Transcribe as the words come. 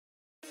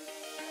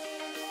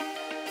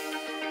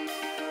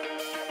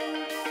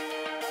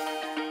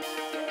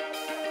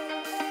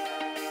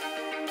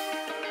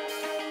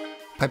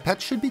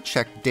Pipettes should be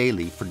checked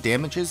daily for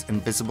damages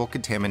and visible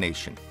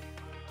contamination.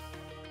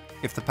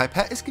 If the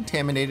pipette is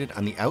contaminated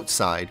on the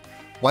outside,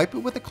 wipe it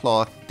with a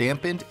cloth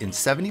dampened in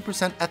 70%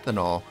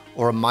 ethanol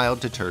or a mild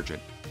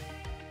detergent.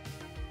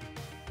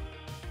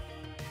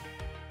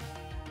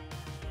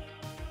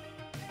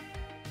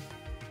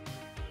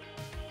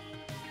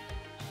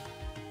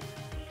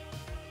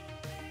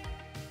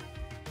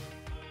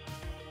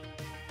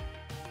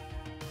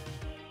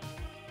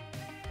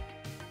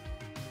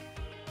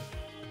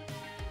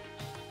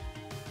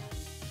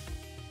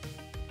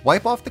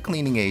 Wipe off the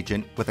cleaning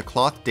agent with a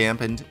cloth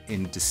dampened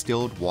in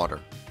distilled water.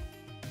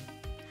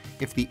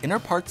 If the inner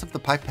parts of the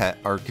pipette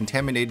are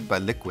contaminated by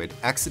liquid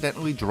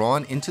accidentally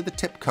drawn into the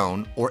tip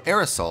cone or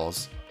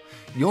aerosols,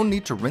 you'll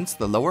need to rinse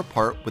the lower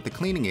part with the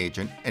cleaning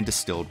agent and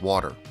distilled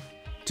water.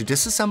 To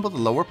disassemble the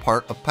lower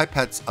part of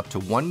pipettes up to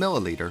 1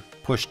 milliliter,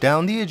 push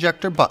down the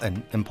ejector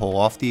button and pull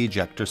off the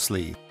ejector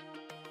sleeve.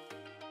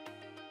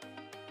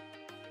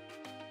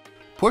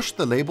 Push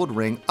the labeled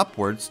ring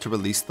upwards to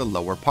release the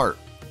lower part.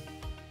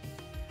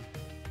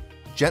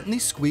 Gently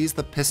squeeze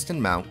the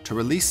piston mount to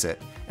release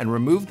it and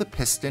remove the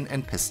piston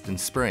and piston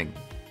spring.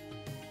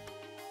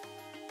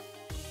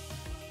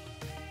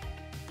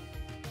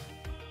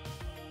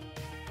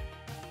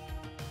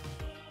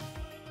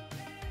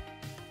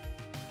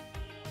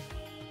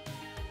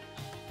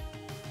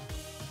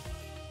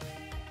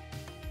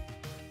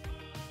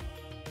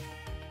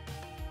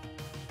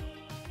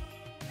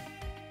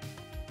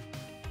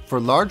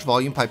 For large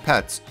volume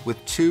pipettes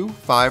with 2,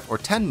 5, or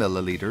 10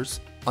 milliliters,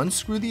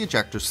 unscrew the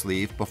ejector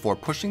sleeve before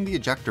pushing the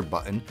ejector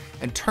button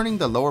and turning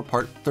the lower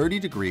part 30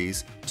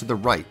 degrees to the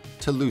right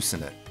to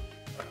loosen it.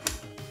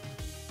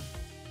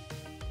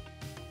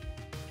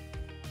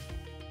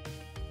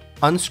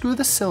 Unscrew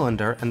the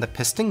cylinder and the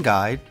piston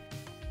guide.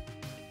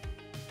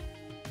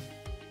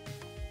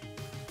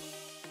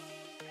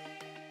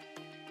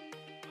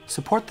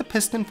 Support the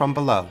piston from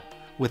below.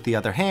 With the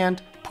other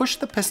hand, push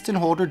the piston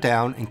holder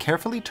down and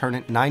carefully turn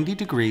it 90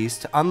 degrees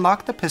to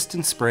unlock the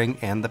piston spring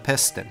and the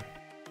piston.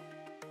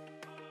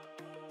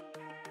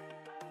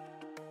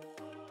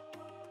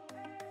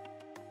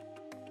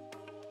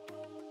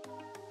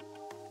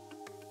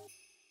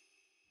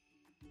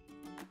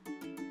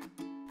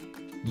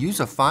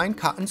 Use a fine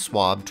cotton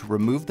swab to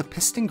remove the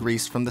piston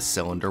grease from the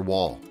cylinder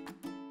wall.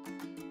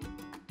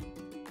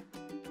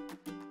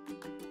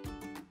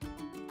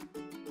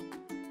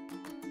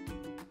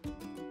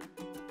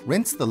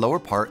 Rinse the lower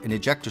part and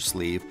ejector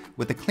sleeve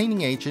with a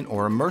cleaning agent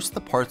or immerse the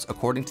parts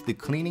according to the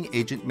cleaning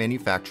agent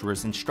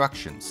manufacturer's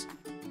instructions.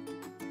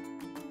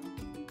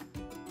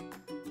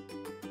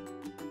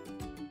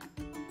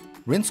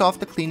 Rinse off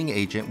the cleaning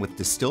agent with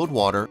distilled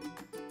water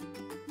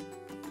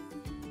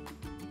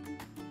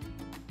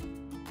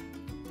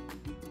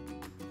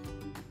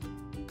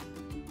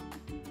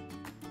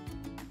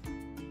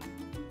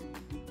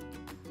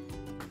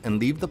and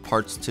leave the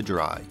parts to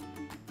dry.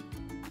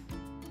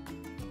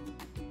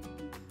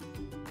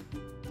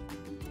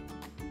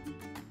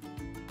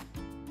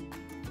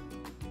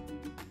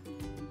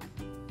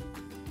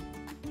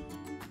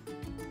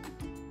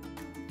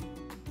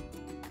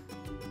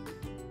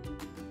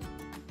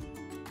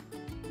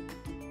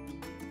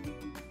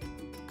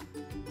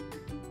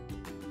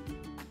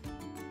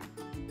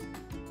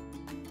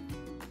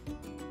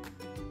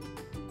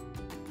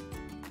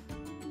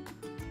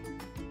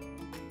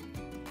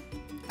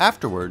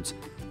 Afterwards,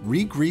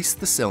 re-grease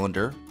the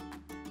cylinder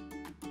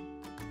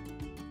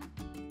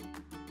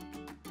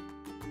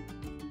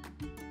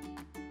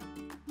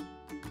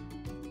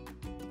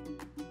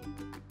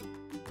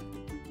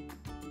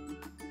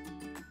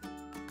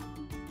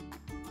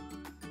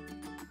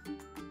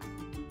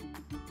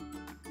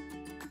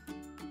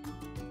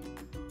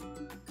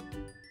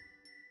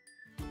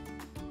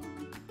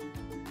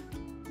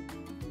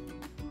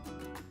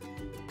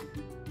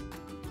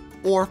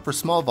or for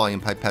small volume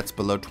pipettes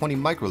below 20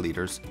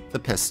 microliters, the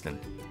piston.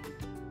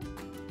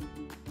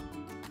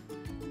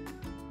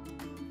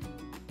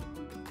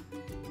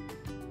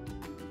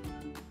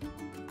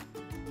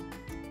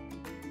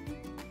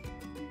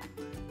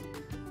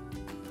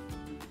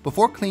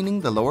 Before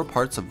cleaning the lower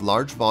parts of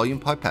large volume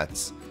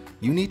pipettes,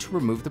 you need to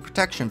remove the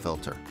protection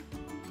filter.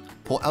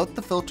 Pull out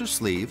the filter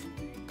sleeve,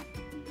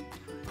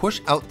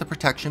 push out the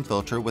protection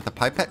filter with a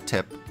pipette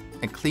tip,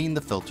 and clean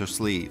the filter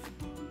sleeve.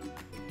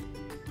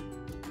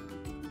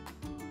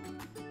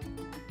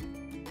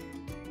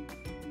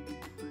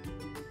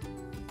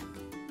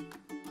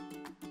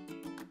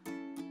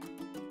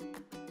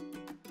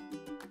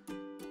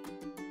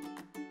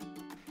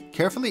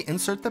 Carefully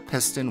insert the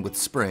piston with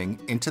spring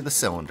into the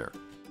cylinder.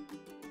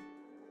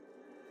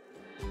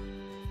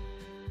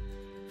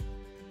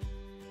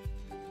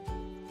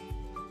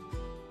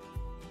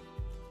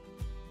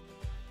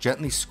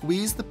 Gently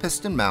squeeze the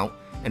piston mount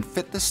and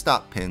fit the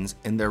stop pins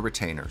in their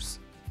retainers.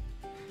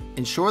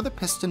 Ensure the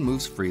piston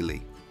moves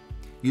freely.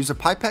 Use a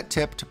pipette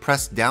tip to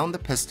press down the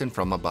piston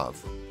from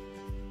above.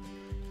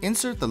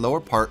 Insert the lower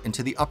part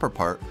into the upper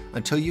part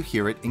until you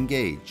hear it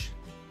engage,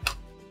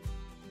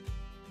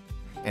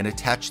 and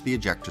attach the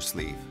ejector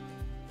sleeve.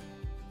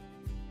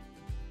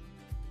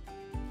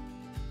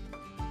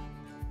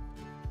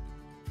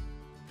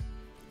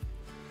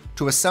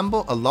 To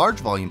assemble a large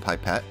volume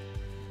pipette,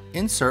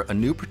 insert a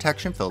new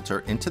protection filter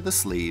into the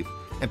sleeve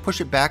and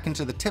push it back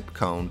into the tip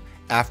cone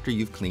after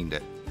you've cleaned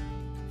it.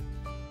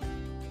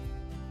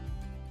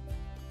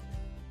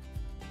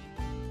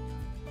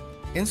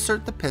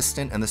 Insert the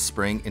piston and the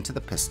spring into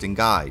the piston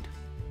guide.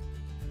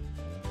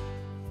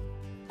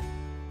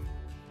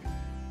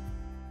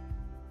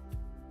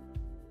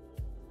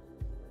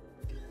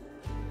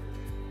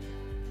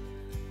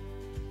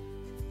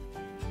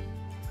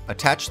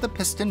 Attach the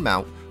piston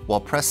mount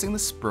while pressing the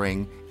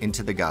spring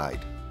into the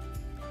guide.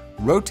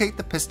 Rotate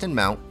the piston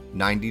mount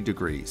 90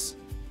 degrees.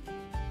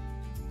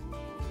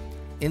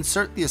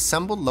 Insert the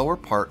assembled lower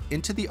part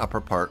into the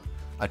upper part,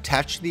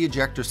 attach the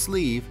ejector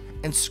sleeve,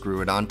 and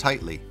screw it on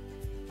tightly.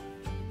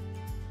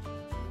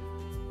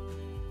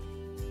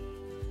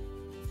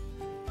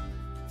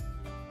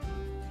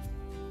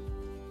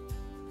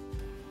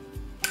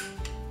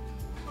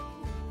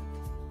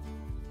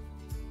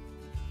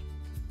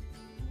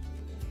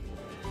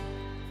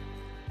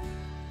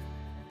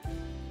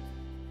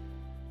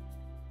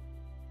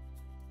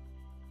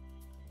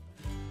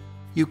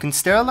 You can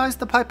sterilize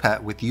the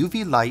pipette with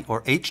UV light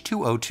or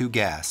H2O2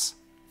 gas.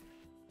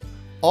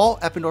 All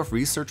Eppendorf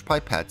Research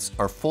pipettes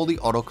are fully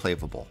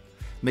autoclavable.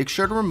 Make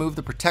sure to remove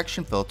the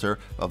protection filter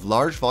of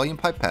large volume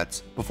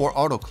pipettes before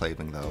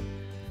autoclaving though.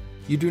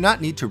 You do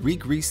not need to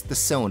re-grease the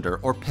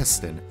cylinder or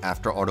piston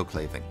after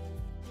autoclaving.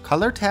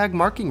 Color tag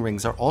marking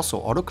rings are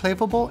also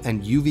autoclavable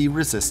and UV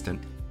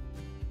resistant.